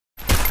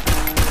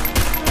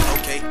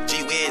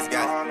Wiz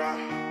got it.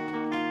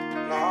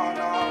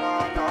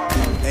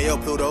 Hey yo,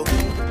 Pluto, you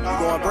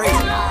going crazy?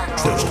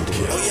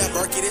 Oh yeah,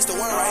 Berkey, this the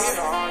one right here.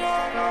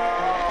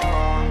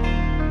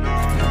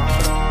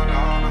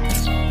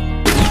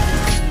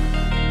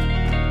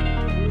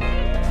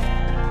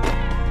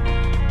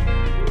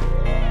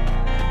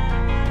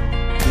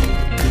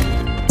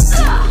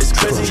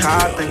 Crazy how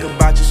I think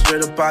about you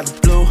straight up out the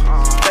blue.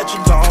 Bet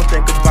you don't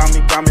think about me,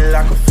 got me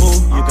like a fool.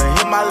 You can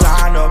hit my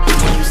line up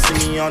when you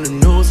see me on the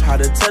news. How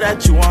to tell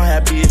that you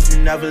unhappy if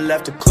you never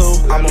left a clue.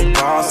 I'm a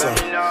boss up.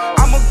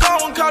 I'ma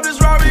go and call this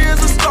Rory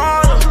as a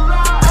starter.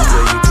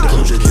 Yeah,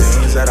 you keep the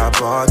things that I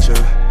bought you.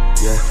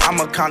 Yeah,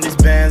 I'ma count these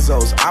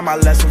benzos, I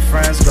might let some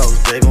friends go.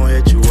 They gon'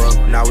 hit you up.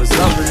 Now it's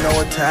love with no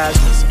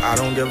attachments, I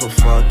don't give a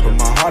fuck. Put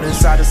my heart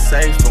inside a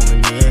safe, only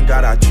me and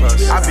God I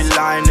trust. I'd be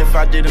lying if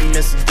I didn't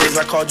miss the days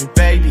I called you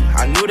baby.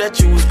 I knew that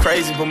you was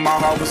crazy, but my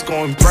heart was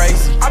going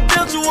crazy. I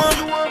built you up,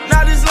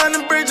 now this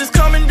London Bridge is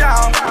coming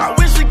down. I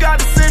wish we got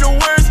to say the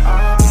worst.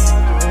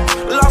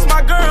 Lost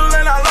my girl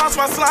and I lost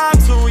my slime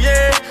too,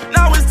 yeah.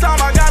 Now it's time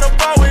I gotta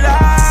fall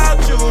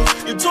without you.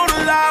 You told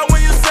a lie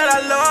when you said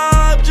I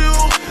loved you.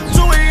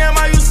 2 AM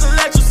I used to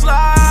let you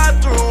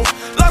slide through.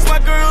 Lost my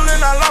girl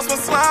and I lost my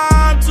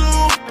slime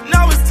too.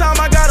 Now it's time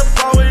I gotta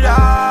fall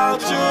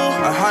without you.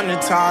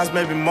 100 times,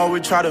 maybe more, we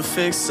try to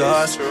fix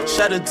us.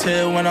 Shed a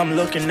tear when I'm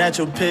looking at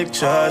your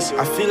pictures.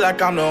 I feel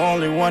like I'm the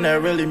only one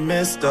that really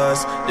missed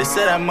us. They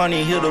say that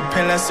money heal the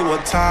pain, let's see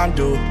what time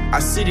do. I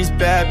see these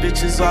bad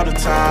bitches all the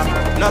time.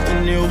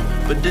 Nothing new,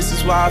 but this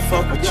is why I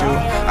fuck with you.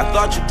 I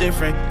thought you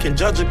different, can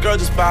judge a girl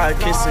just by her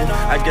kissing.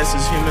 I guess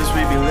as humans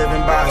we be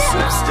living by a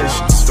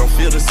superstition. Don't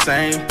feel the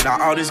same,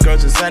 now all these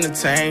girls just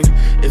entertained.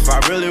 If I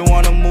really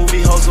want a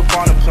movie, hoes up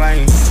on a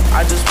plane.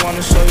 I just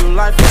wanna show you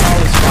life and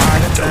all its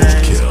fine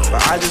things.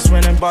 But I just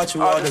went and bought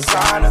you all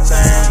designer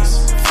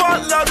things.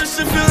 Fuck love, this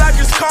shit feel like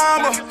it's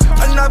karma.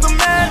 Another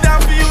man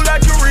down for you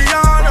like a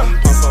Rihanna.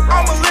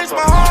 I'ma lace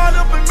my heart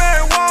up in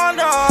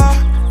marijuana.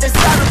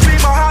 Inside the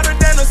beam, I'm hotter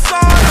than a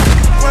sauna.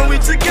 When we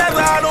together,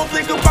 I don't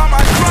think about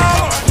my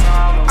drama.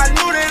 I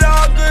knew that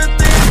all good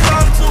things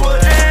come to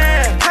an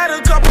end. Had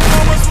a couple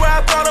moments where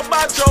I thought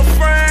about your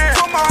friend.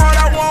 Told my heart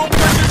I won't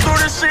push you through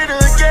this shit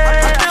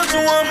again. I built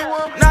you up,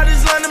 now this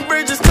London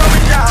Bridge is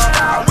coming down.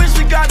 I wish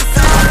we got the same.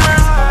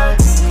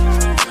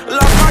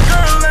 Lost my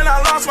girl and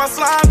I lost my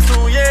slime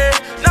too, yeah.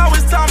 Now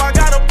it's time I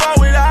gotta fall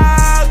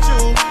without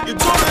you. You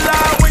told a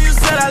lie when you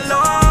said I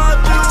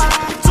loved you.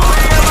 2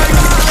 AM I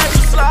used to let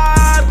you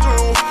slide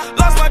through.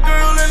 Lost my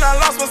girl and I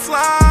lost my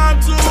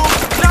slime too.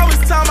 Now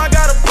it's time I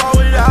gotta fall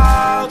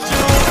without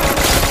you.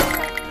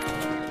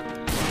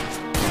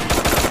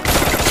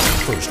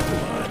 First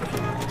blood.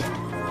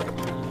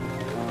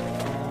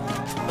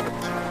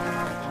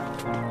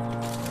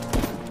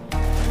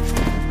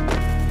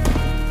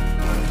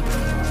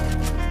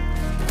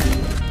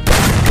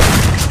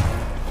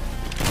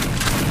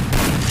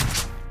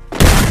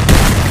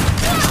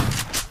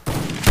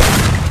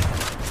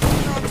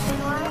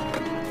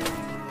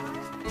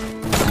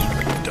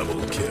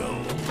 Double kill.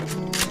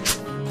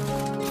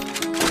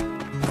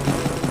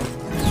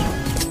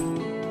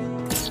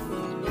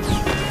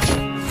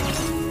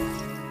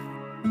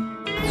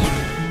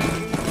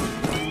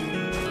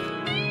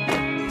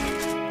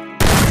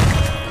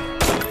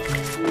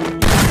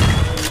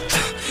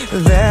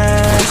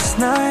 Last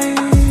night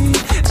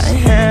I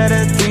had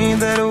a dream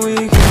that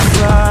we could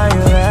fly.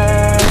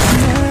 Last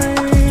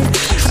night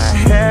I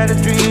had a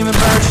dream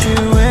about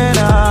you and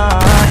I.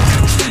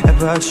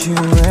 About you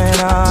and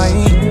I.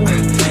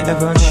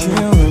 About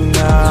you and I.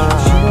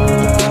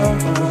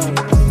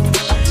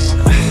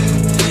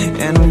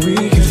 And we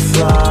could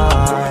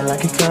fly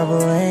like a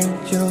couple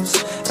angels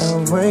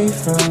away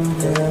from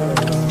here.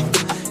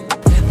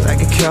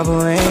 Like a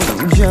couple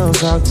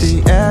angels out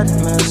the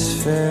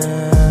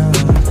atmosphere.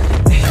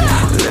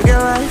 Look at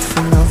life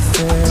and no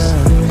fear.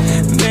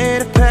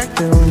 Made a pact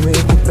that when we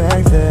get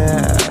back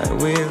there,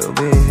 we'll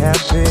be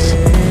happy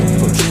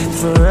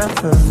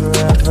forever,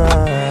 forever.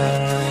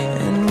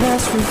 And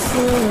as we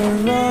flew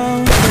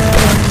around there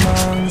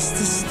amongst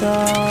the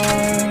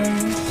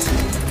stars,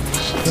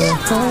 the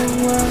whole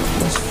world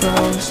was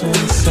frozen.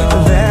 So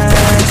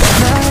last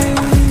night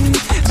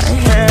I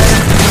had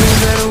a dream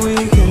that we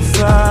could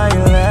fly.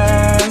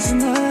 Last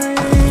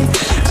night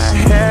I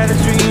had a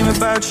dream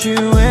about you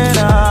and I.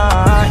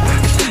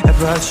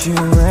 About you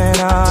and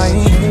I.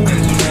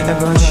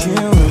 About you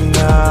and I.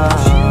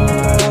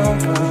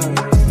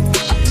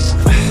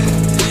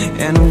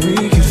 And we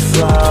could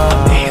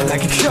fly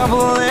like a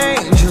couple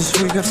angels,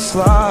 we could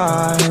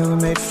fly. We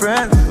made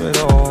friends with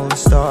all the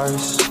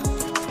stars,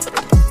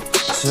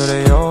 so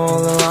they all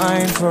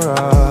aligned for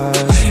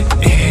us.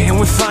 And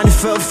we finally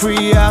felt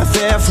free out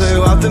there.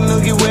 Flew out the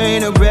Milky Way,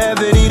 no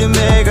gravity to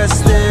make us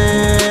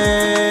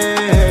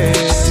stay.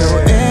 So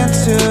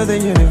into the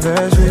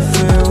universe we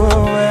flew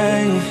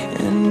away.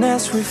 And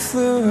as we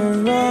flew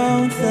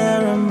around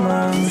there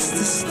amongst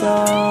the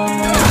stars,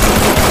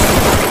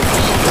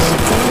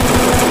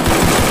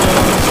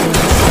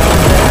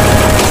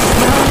 last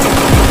night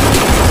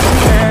I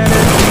had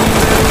a dream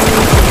that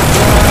we could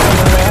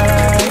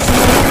fly.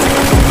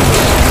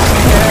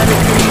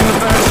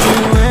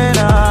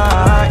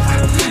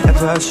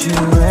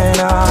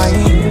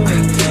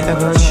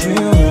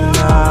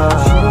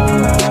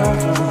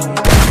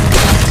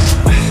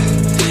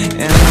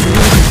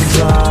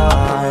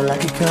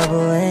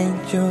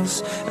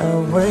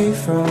 away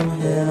from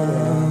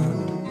here.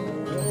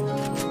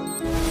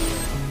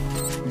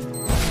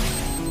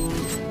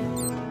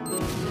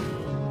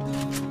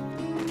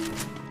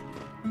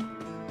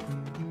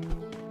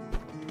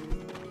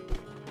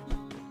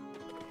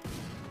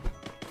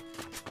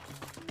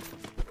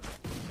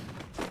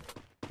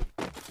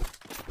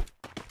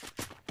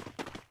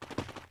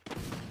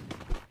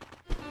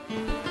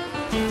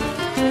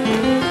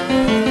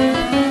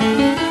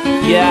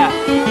 Yeah,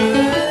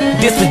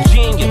 this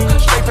Virginia,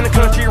 straight from the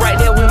country, right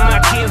there with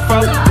my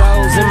kinfolk.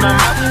 Rolls in my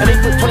mouth, and they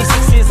put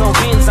 26s on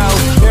benzos.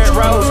 Dirt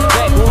roads,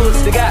 backwoods,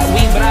 they got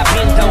weed, but I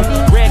been dope.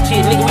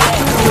 Ratchet, nigga, we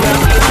act cool out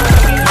here.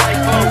 These white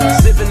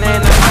folks sipping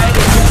and I'm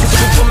hiding.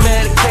 Super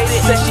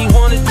medicated, said she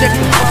wanted to check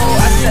the phone.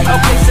 I said,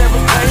 okay,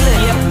 several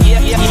payment.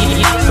 Yeah.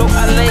 So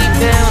I lay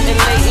down and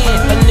lay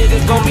in. A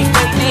nigga gon' be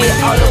faded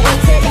all the way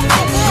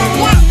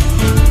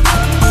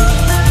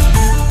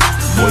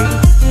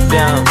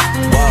down.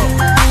 Whoa.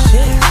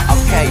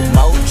 Okay,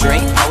 more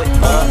drink, hold it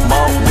up,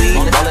 more weed,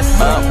 roll it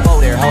up,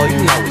 whoa there, ho, you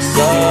know what's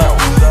up.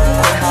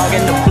 Quit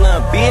hogging the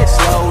blunt, bitch,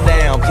 slow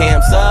down.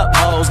 Cams up,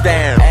 hoes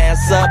down,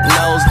 ass up,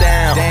 nose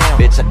down. Damn,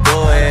 bitch, I do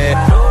it.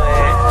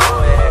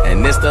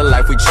 And it's the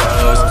life we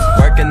chose.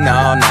 Working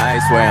all night,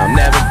 swear I'm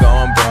never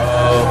going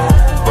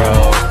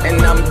broke.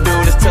 And I'ma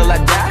do this till I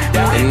die.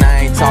 And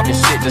I ain't talking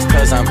shit just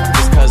cause I'm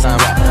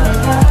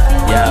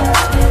yeah.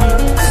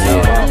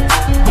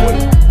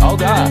 Oh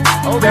God,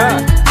 oh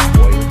God.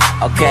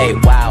 Okay,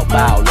 wow,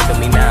 look at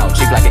me now.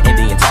 Cheap like an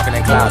Indian, talking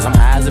in clouds. I'm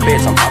high as a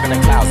bitch, I'm talking in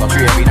clouds. I'm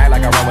free every night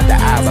like I run with the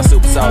eyes. I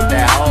super sold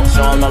that hoe.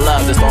 Show 'em the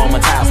love, just throw 'em a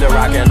towel. Still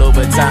rockin'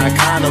 Louboutin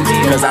condoms,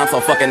 cause I'm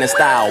so fucking in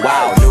style.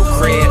 Wow, new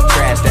crib,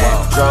 trash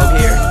that. Drove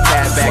here,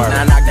 cash back,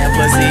 now I knock that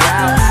pussy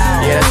out.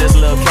 Yeah, that's just a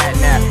little cat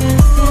nap.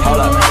 Hold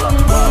up,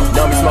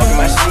 don't be smoking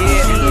my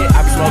shit.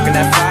 I be smoking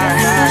that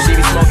fire. She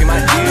be smoking my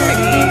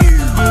dick.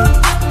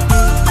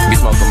 Be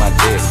smoking my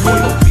dick, boy,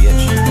 little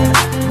bitch.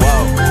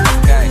 Whoa,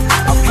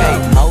 okay,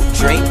 more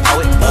drink,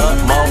 hold it up,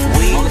 more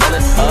weed, roll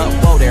it up,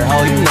 whoa there,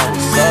 ho, you know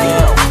what's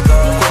up.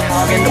 Quit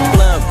hogging the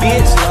blunt,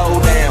 bitch, slow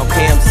down.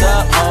 Cams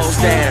up, hoes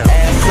down,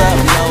 ass up,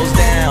 nose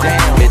down.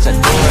 Damn, bitch, I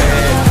do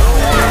it.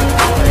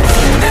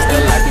 And this the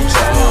life we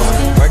chose.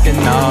 Working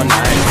all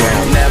night,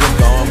 yeah, I'm never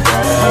going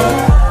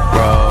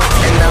broke.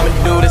 And I'ma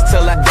do this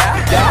till I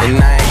die. And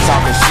I ain't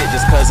talking shit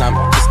just cause I'm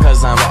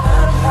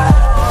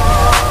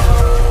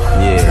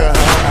yeah.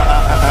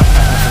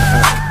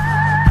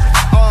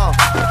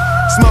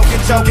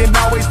 Smoking, joking,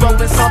 always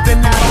rolling something.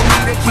 I don't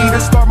need a key to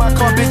start my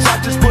car, bitch. I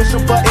just push a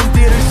button,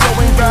 did a show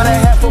and got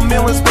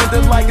 $500,000, spend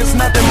it like it's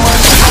nothing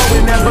much.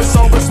 Going never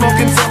sober,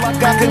 smoking till I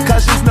got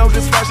concussions, no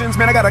discussions.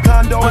 Man, I got a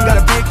condo and got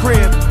a big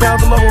crib. Down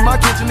below where my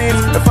kitchen is.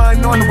 If I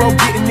ain't on the road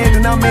getting in,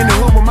 then I'm in the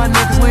hood where my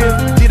niggas live.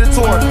 Did a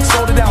tour,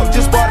 sold it out,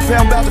 just bought a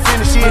pound, about to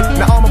finish it.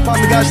 Now all my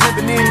pasta guys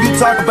living in. You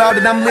talk about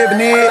it, I'm living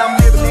it. I'm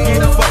living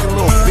it, a fucking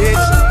little bitch.